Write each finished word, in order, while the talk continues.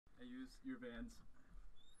your Vans.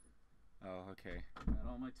 Oh, okay. Got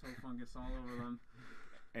all my toe fungus all over them.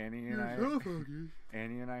 Annie and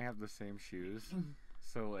I have the same shoes.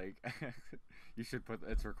 So like, you should put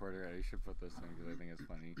it's recorded. You should put this in because I think it's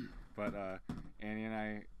funny. But Annie and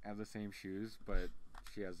I have the same shoes, but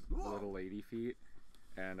she has little lady feet.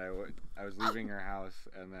 And I was leaving her house,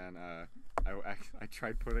 and then I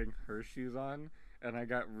tried putting her shoes on, and I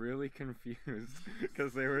got really confused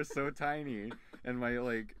because they were so tiny, and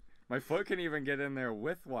my foot can even get in there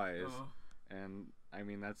widthwise. Oh. And I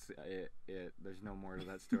mean that's it. There's no more to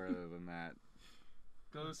that story other than that.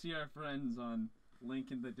 Go see our friends on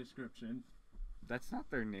link in the description. That's not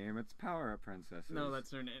their name. It's Power Up Princesses. No, that's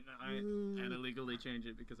their name. I had to legally change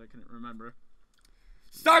it because I couldn't remember.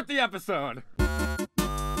 Start the episode!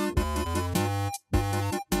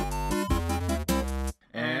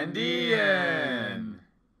 And the end!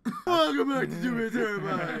 Welcome back to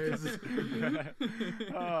Terabytes!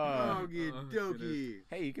 Okie dokie.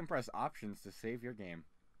 Hey, you can press options to save your game.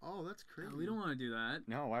 Oh, that's crazy. Oh, we don't want to do that.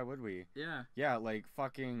 No, why would we? Yeah. Yeah, like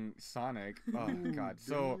fucking Sonic. Oh, God.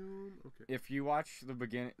 So, if you watch the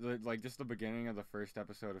beginning, just the beginning of the first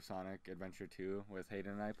episode of Sonic Adventure 2 with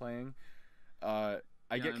Hayden and I playing, I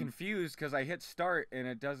get confused because I hit start and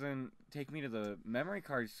it doesn't take me to the memory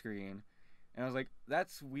card screen, and I was like,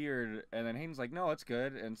 "That's weird." And then Hayden's like, "No, it's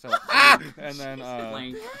good." And so, and then oh,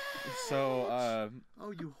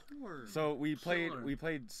 you whore. So we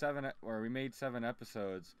made 7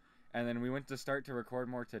 episodes, and then we went to start to record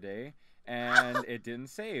more today, and it didn't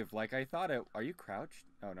save like I thought it. Are you crouched?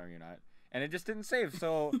 Oh no, you're not. And it just didn't save.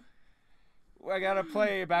 So. I gotta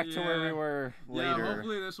play back to where we were later. Yeah,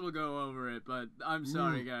 hopefully this will go over it, but I'm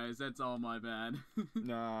sorry, guys. That's all my bad.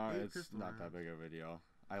 No, it's not that big of a deal.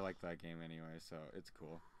 I like that game anyway, so it's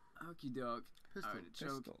cool. Okie doke.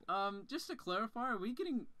 Alright, just to clarify, are we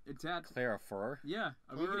getting attacked? Clarify? Yeah.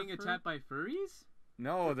 Are we getting attacked by furries?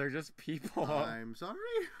 No, they're just people. I'm sorry?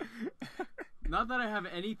 Not that I have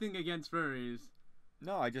anything against furries.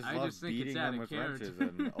 No, I just love beating them with wrenches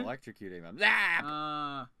and electrocuting them.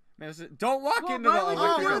 Don't walk into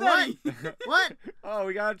the What? Oh,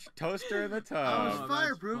 we got a toaster in the tub. I was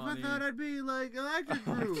fireproof. I thought I'd be like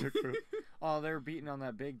electric-proof. Oh, they're beating on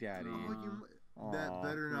that Big Daddy. That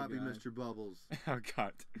better not be Mr. Bubbles. Oh,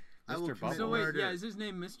 God. Mr. Bubbles. So wait, is his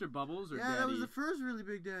name Mr. Bubbles or Daddy? Yeah, that was the first really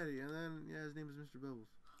Big Daddy, and then his name is Mr. Bubbles.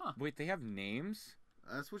 Huh. Wait, they have names?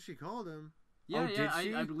 That's what she called him. Yeah,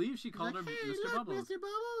 I believe she called him Mr. Bubbles. Mr.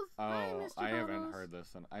 Bubbles. Oh, I haven't heard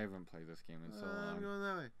this one. I haven't played this game in so long. I'm going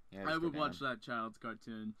that way. Yeah, I would watch that child's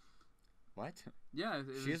cartoon. What? Yeah, it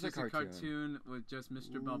was just a cartoon with just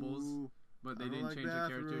Mr. Bubbles, but they didn't change the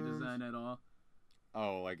character design at all.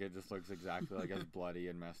 Oh, like it just looks exactly like as bloody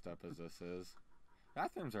and messed up as this is.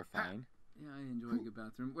 Bathrooms are fine. Yeah, I enjoy a good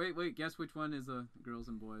bathroom. Wait, guess which one is the girls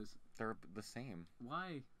and boys? They're the same.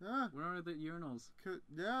 Why? Where are the urinals?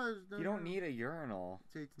 Yeah, you don't need a urinal.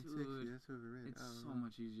 It's 1860. That's overrated. It's so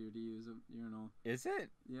much easier to use a urinal. Is it?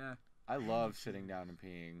 Yeah. I love sitting down and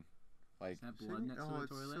peeing. Like, is that blood next to the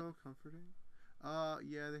toilet? It's so comforting.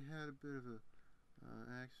 Yeah, they had a bit of a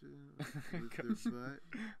accident with their butt.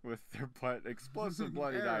 With their butt. Explosive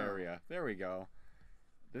bloody diarrhea. There we go.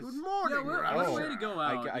 Good morning. Yeah, what a way to go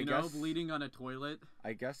out, I guess, bleeding on a toilet.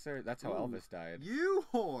 I guess that's how Elvis died. You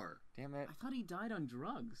whore. Damn it. I thought he died on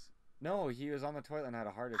drugs. No, he was on the toilet and had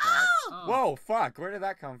a heart attack. Oh. Whoa, fuck. Where did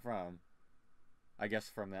that come from? I guess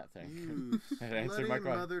from that thing. You answered my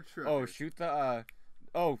question. Trucker. Oh, shoot the,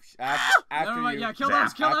 after you kill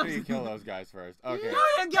those guys first. Okay. You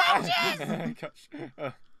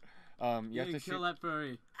have to kill that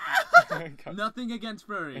furry. Nothing against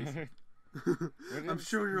furries. I'm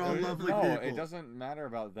sure you're all lovely people. No, it doesn't matter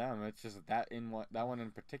about them. It's just that one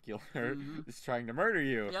in particular is trying to murder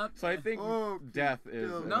you. Yep. So I think death is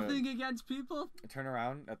nothing against people. Turn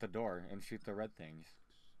around at the door and shoot the red things.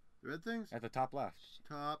 Red things? At the top left.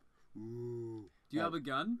 Top. Ooh. Do you have a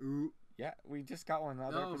gun? Ooh. Yeah, we just got one the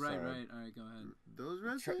other episode. Right. All right, go ahead. Those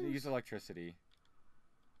red things? Use electricity.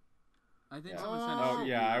 I think someone said. Oh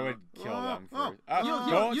yeah, I would kill them first.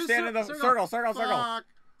 Don't stand in the circle. Circle.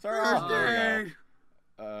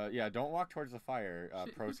 Yeah, don't walk towards the fire.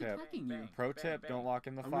 Pro tip, don't walk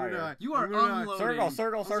in the fire. You are unloading.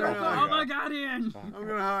 Circle. Oh my God, Ian! I'm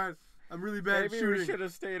gonna hide. I'm really bad at shooting. Maybe we should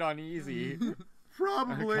have stayed on easy.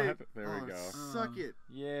 Probably. Oh, there we go. Suck it.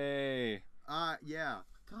 Yay. Yeah.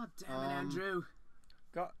 God damn it, Andrew.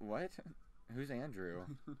 What? Who's Andrew?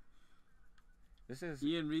 This is...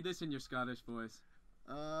 Ian, read this in your Scottish voice.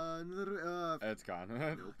 It's gone.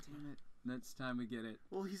 Nope. Damn it. Next time we get it.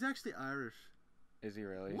 Well, he's actually Irish. Is he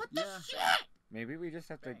really? What the shit? Maybe we just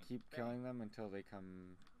have to keep killing them until they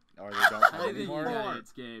come... Or they don't come anymore. I think you got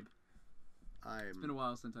it, Gabe. It's been a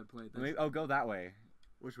while since I played this. Oh, go that way.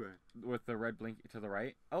 Which way? With the red blink to the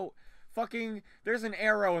right. Oh, fucking! There's an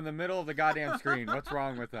arrow in the middle of the goddamn screen. What's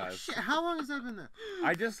wrong with us? Shit, how long has that been there?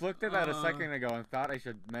 I just looked at that a second ago and thought I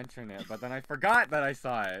should mention it, but then I forgot that I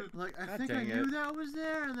saw it. Like, I God think I dang knew it. that was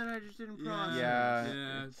there, and then I just didn't process it.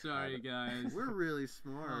 Yeah. Sorry, guys. We're really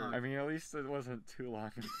smart. I mean, at least it wasn't too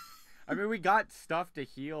long. I mean, we got stuff to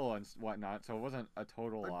heal and whatnot, so it wasn't a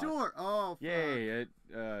total loss. A door! Oh, fuck. Yay!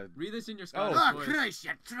 Read this in your Scottish Oh, voice. Christ,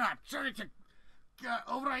 you trap! Sorry to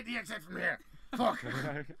override the exit from here. Fuck!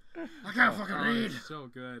 I can't fucking Oh, read. it's so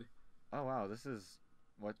good. Oh wow, this is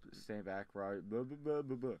what stay back right. Blah, blah, blah,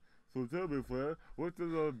 blah, blah. So tell me, Flair, what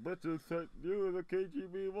does a bitch set you and the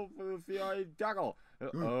KGB want for the CIA tackle?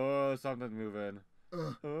 Oh, something's moving. Yeah,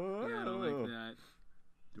 I don't like that.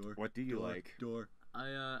 Door. What do you like? Door.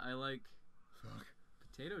 I like Fuck.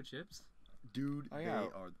 potato chips. Dude, Oh, they yeah.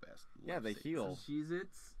 are the best. Yeah, they heal.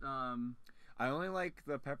 Cheez-Its. I only like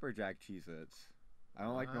the pepper jack Cheez-Its. I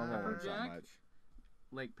don't like normal Pepper ones that Jack? much.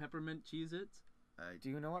 Like peppermint Cheez-Its. Do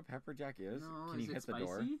you know what pepper jack is? No, Can is you it hit spicy? the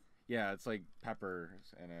door? Yeah, it's like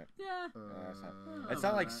peppers in it. Yeah. It's I not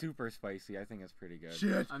love like that. super spicy. I think it's pretty good.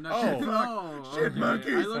 Shit. I'm not Oh. sure. Fuck. Oh, Shit, okay.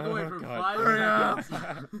 monkeys. I look away Oh, for God. 5 Hurry up.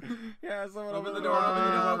 seconds. Yeah, someone Open open the the door,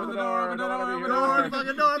 door. open the door, open the door, open the door, open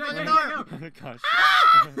the door. Fucking door, Go, fucking go, door. go, Gosh.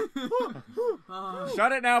 Oh.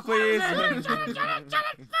 Shut it now, please.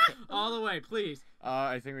 All the way, please.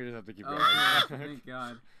 I think we just have to keep going. Okay, thank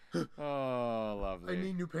God. Oh, I lovely.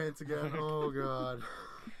 need new pants again. Oh,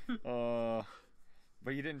 God.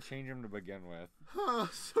 But you didn't change them to begin with.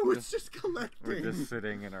 So it's just We're collecting. just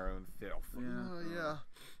sitting in our own filth. Yeah. Oh, yeah.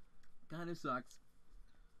 Kind of sucks.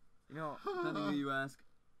 You know, Depending who you ask.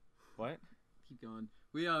 what? Keep going.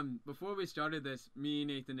 We before we started this, me,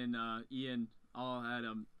 Nathan, and Ian all had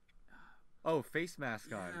Oh, face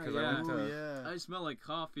mask on. Because Yeah. I went to... Oh, yeah. I smell like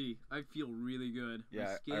coffee. I feel really good. My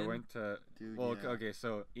Yeah, skin, I went to... Dude, Well, yeah. okay,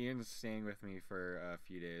 so Ian's staying with me for a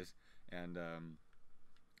few days. And,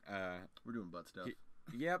 We're doing butt stuff.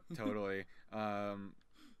 Yep, totally.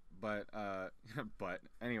 But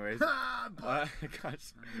anyways, gosh,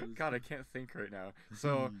 God, I can't think right now.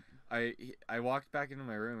 So I walked back into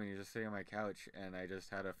my room and he's just sitting on my couch, and I just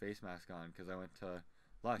had a face mask on because I went to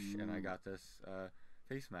Lush and I got this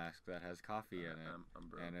face mask that has coffee in it, I'm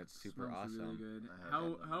broke. and it's super smells awesome. Really good. I have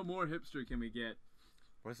that. How more hipster can we get?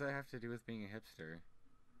 What does that have to do with being a hipster?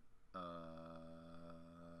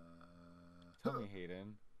 Tell me,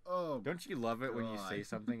 Hayden. Oh. Don't you love it when you say God.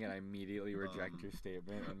 something and I immediately reject your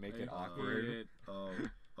statement and make it I awkward? hate it.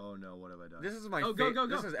 Oh no! What have I done? This is my Oh, go.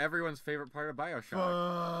 This is everyone's favorite part of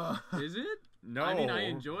Bioshock. Is it? No. I mean, I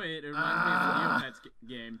enjoy it. It reminds me of the Neopets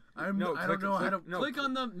game. I don't know how to. Click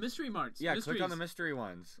on the mystery marks. Yeah, Mysteries. click on the mystery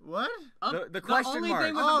ones. What? The question only marks.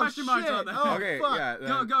 thing with the question marks on there. Oh, Okay, fuck. yeah.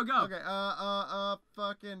 Go. Okay.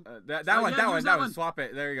 Fucking. That Oh, one. yeah, That use one. that one. Swap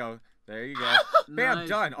it. There you go. There you go. Bam. Nice.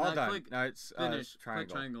 Done. All Now done. click Now it's Finish. triangle. Click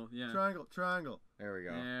triangle. Yeah. Triangle. There we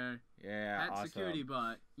go. There. Yeah. At Awesome. security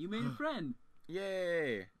bot. You made a friend.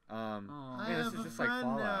 Yay. I Man, this have is a just like friend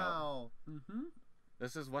Fallout. now. Mhm.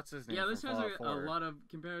 This is what's his name? Yeah, this from has Fallout a 4. lot of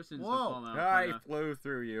comparisons Whoa. to Fallout. I but, flew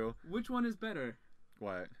through you. which one is better,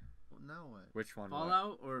 What? Well, now what? Which one?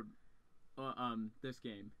 Fallout or this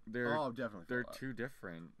game? They're Definitely. they're Fallout. too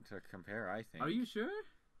different to compare. I think. Are you sure?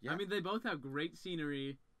 Yeah. I mean, they both have great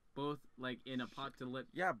scenery, both like in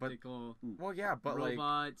apocalyptic. Yeah, but well, yeah, but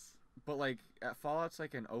robots. Fallout's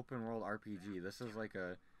like an open world RPG. This is like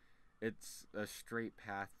it's a straight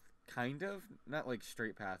path, kind of. Not like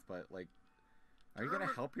straight path, but like. Are you gonna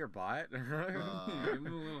help your bot? Give him a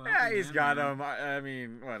little Yeah, helping he's hand, got man. him. I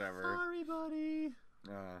mean, whatever. Sorry, buddy.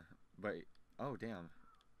 But oh damn.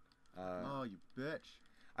 Oh, you bitch.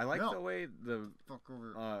 I like No. the way the Fuck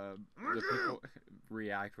over. the people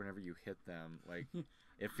react whenever you hit them. Like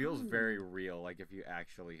it feels very real. Like if you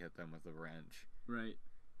actually hit them with a wrench. Right.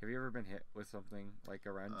 Have you ever been hit with something like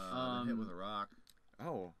a wrench? Been hit with a rock.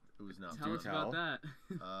 Oh. It was not. Tell us about that.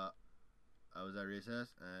 I was at recess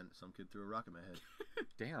and some kid threw a rock at my head.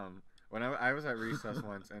 Damn. When I was at recess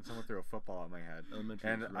once and someone threw a football at my head. Elementary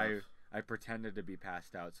And was rough. I pretended to be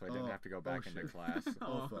passed out so I didn't have to go back into class.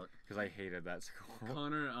 Oh fuck. Because I hated that school.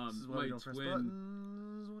 Connor, This is why my we don't press twin.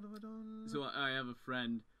 buttons. What have I done? So I have a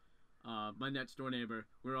friend, my next door neighbor.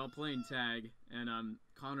 We're all playing tag, and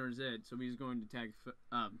Connor's it. So he's going to tag.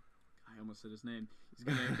 I almost said his name. He's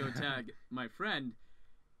gonna go tag my friend,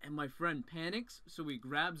 and my friend panics. So he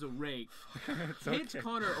grabs a rake, hits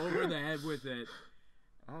Connor over the head with it.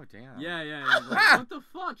 Oh damn. Yeah. He's like, what the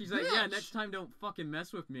fuck? He's like, yeah, next time don't fucking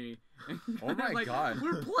mess with me. Oh my like, God.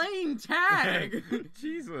 We're playing tag.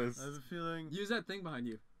 Jesus. I have a feeling. Use that thing behind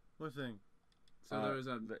you. What thing? So there was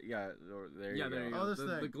a there you there you go. go. Oh, this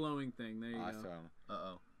the thing. glowing thing. There you go. Awesome.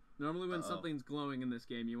 Uh-oh. Normally when something's glowing in this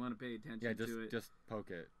game, you want to pay attention Yeah, to it. just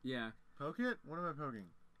poke it. Yeah. Poke it? What am I poking?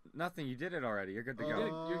 Nothing. You did it already. You're good to You're go.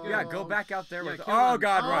 good, you're good. Yeah, go back out there Yeah, with. kill Oh him.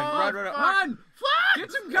 God, run! Fuck. Run! Fuck!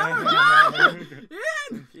 Get some cover! Go!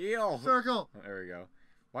 In! Heal. Circle. There we go.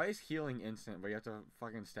 Why is healing instant, but you have to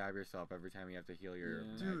fucking stab yourself every time you have to heal your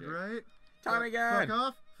Yeah. Dude, magic? right? Time again. Fuck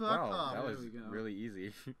off. Fuck Wow, off. that There was we go. really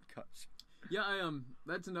easy. Yeah,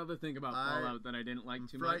 that's another thing about Fallout that I didn't like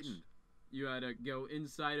too frightened. much. You had to go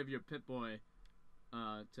inside of your Pip-Boy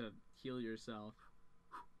to heal yourself.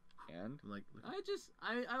 And Like,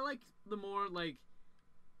 I like the more like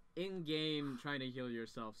in-game trying to heal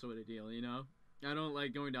yourself sort of deal, you know? I don't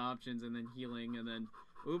like going to options and then healing and then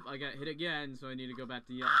oop, I got hit again, so I need to go back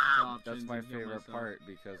to options. that's my and heal favorite myself. part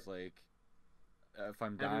because like if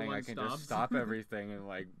I'm dying, Everyone I can stops. just stop everything and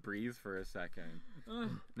like breathe for a second.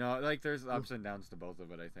 No, like there's ups and downs to both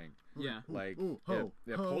of it. I think. Yeah. Like ooh,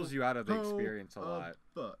 it pulls you out of the experience a lot.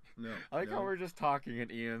 But no. I like no. how we're just talking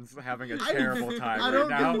and Ian's having a I- terrible time I right don't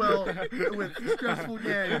now. do well with stressful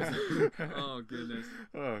games. Oh goodness.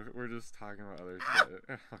 Oh, we're just talking about other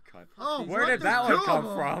shit. Oh god. Oh, Where what? did that There's one two of come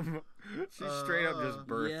them. from? She straight up just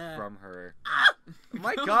birthed Yeah. from her.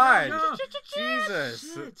 My Oh, god! no. Jesus!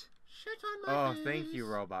 Shit. Shit on my Oh, face. thank you,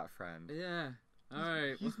 robot friend. Yeah. All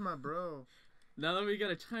right. He's my bro. Now that we got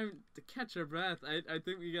a time to catch our breath, I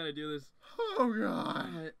think we got to do this Oh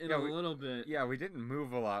god. in Yeah, a we- little bit. Yeah, we didn't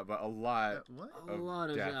move a lot, but a lot What? A of lot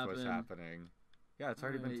has death happened. was happening. Yeah, it's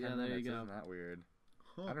already been Alright, 10 yeah, there you minutes. go. Isn't that weird?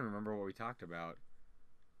 Huh. I don't remember what we talked about.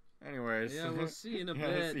 Anyways. Yeah, we'll see in a Yeah,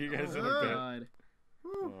 bit. see you guys oh, in a bit. God.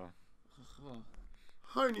 Whew. Oh.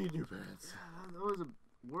 Oh, I need new pants. that was a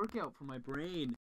workout for my brain.